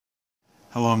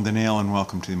Hello, I'm Daniel and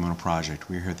welcome to the Emunah Project.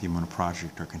 We here at the Emunah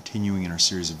Project are continuing in our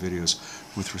series of videos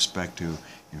with respect to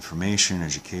information,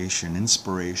 education,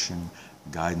 inspiration,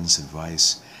 guidance,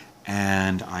 advice,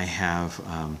 and I have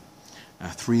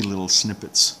three little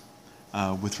snippets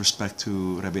with respect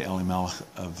to Rabbi Elimelech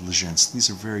of Lizhensk. These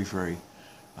are very, very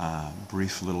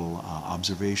brief little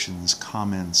observations,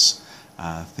 comments,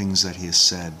 things that he has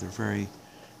said. They're very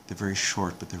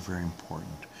short, but they're very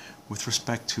important. With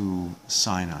respect to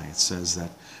Sinai, it says that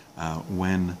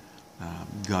when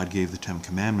God gave the Ten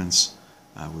Commandments,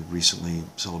 we recently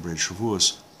celebrated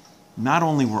Shavuos, not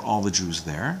only were all the Jews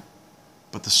there,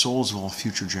 but the souls of all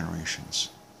future generations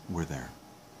were there.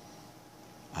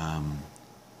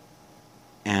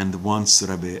 And once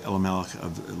Rabbi Elimelech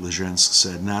of Lizhensk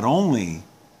said, not only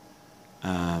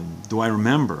do I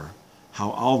remember how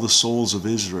all the souls of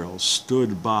Israel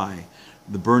stood by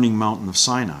the burning mountain of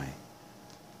Sinai,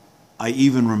 I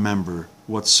even remember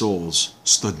what souls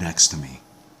stood next to me.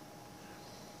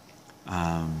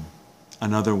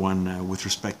 Another one with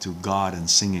respect to God and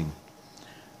singing.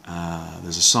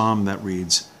 There's a psalm that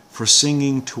reads, "For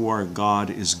singing to our God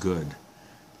is good."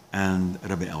 And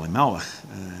Rabbi Elimelech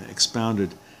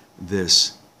expounded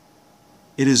this.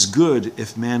 It is good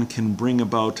if man can bring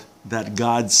about that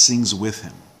God sings with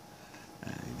him.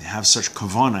 Have such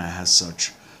kavanah, has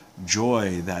such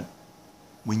joy that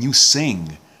when you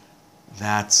sing,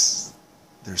 there's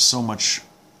so much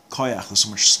koyach, there's so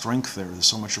much strength there, there's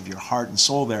so much of your heart and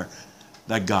soul there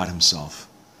that God himself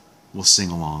will sing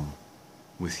along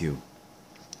with you.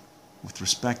 With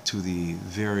respect to the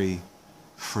very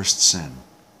first sin,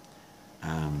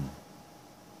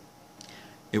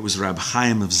 it was Rab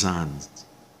Chaim of Zanz,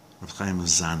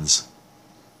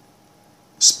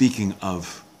 speaking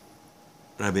of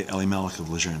Rabbi Elimelech of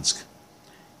Lizhensk.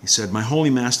 He said, "My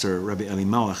holy master, Rabbi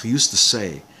Elimelech, used to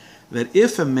say that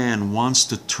if a man wants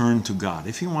to turn to God,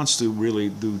 if he wants to really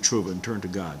do tshuva and turn to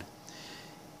God,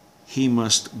 he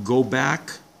must go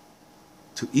back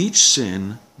to each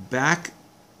sin, back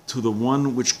to the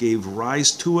one which gave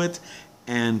rise to it,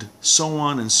 and so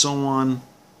on,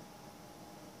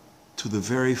 to the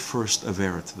very first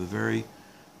avera, to the very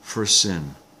first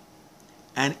sin.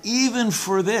 And even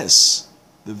for this,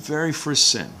 the very first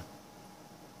sin,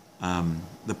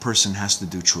 the person has to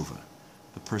do tshuva.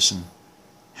 The person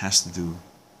has to do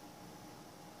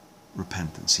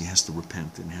repentance. He has to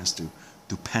repent and has to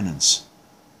do penance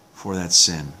for that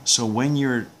sin. So when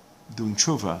you're doing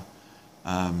tshuva,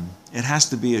 it has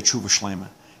to be a tshuva shlema.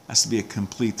 It has to be a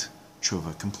complete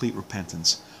tshuva, complete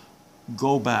repentance.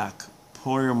 Go back,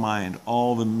 pour your mind,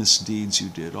 all the misdeeds you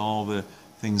did, all the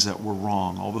things that were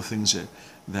wrong, all the things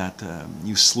that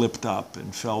you slipped up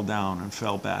and fell down and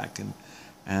fell back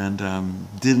and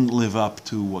didn't live up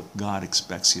to what God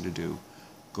expects you to do.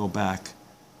 Go back,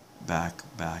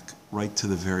 right to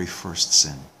the very first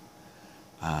sin.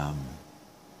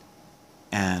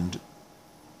 And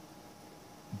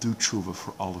do tshuva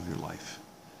for all of your life.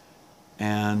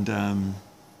 And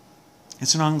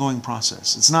it's an ongoing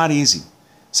process. It's not easy.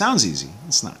 Sounds easy.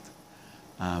 It's not.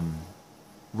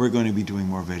 We're going to be doing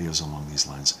more videos along these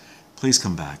lines. Please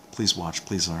come back. Please watch.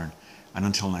 Please learn. And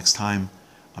until next time,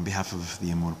 on behalf of the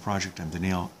Emunah Project, I'm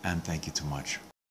Daniel, and thank you too much.